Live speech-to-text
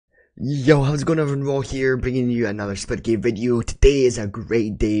Yo, how's it going everyone? Rawr here, bringing you another Splitgate video. Today is a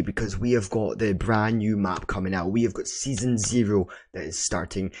great day because we have got the brand new map coming out. We have got Season 0 that is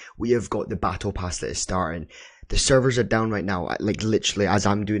starting. We have got the Battle Pass that is starting. The servers are down right now, like literally as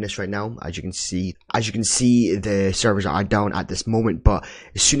I'm doing this right now, as you can see. The servers are down at this moment, but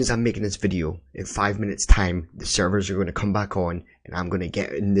as soon as I'm making this video, in 5 minutes time, the servers are going to come back on, and I'm going to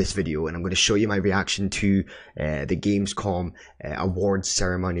get in this video, and I'm going to show you my reaction to the Gamescom awards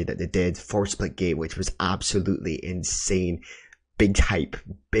ceremony that they did for Splitgate, which was absolutely insane. Big hype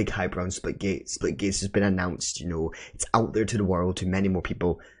around Splitgate. Splitgate has been announced, you know, it's out there to the world, to many more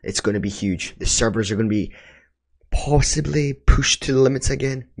people. It's going to be huge. The servers are going to be possibly pushed to the limits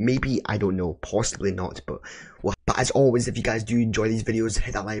again. Maybe, I don't know, possibly not, but well. But as always, if you guys do enjoy these videos,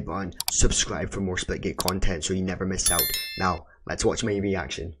 hit that like button, subscribe for more Splitgate content so you never miss out. Now, let's watch my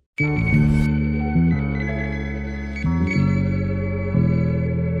reaction.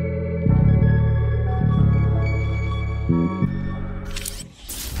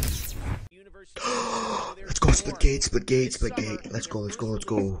 Let's go, Splitgate. Let's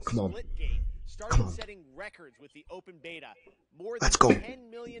go. Come on. Setting records with the open beta. More than Let's go.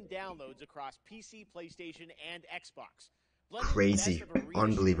 10 million downloads across PC, PlayStation, and Xbox. Crazy.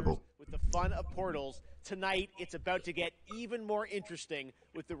 Unbelievable. With the fun of Portals, tonight it's about to get even more interesting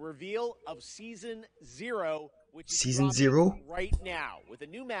with the reveal of Season 0, which is Season 0? right now, with a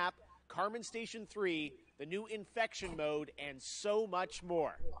new map, Karman Station 3, the new infection mode, and so much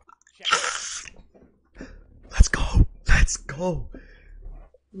more. Check it out. Let's go.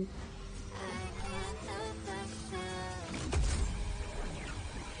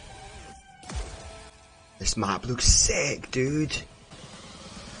 This map looks sick, dude.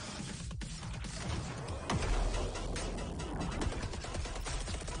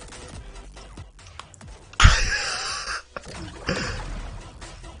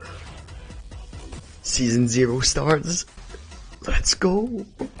 Season 0 starts. Let's go.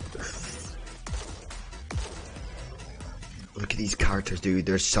 Look at these characters, dude.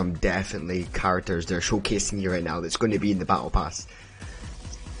 There's some definitely characters they're showcasing here right now that's going to be in the Battle Pass.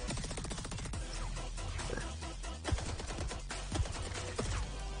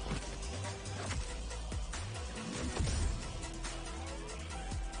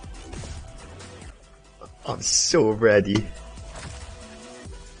 I'm so ready.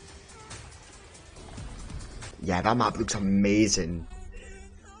 Yeah, that map looks amazing.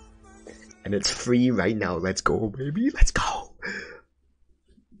 And it's free right now. Let's go, baby. Let's go.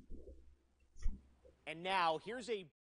 And now, here's a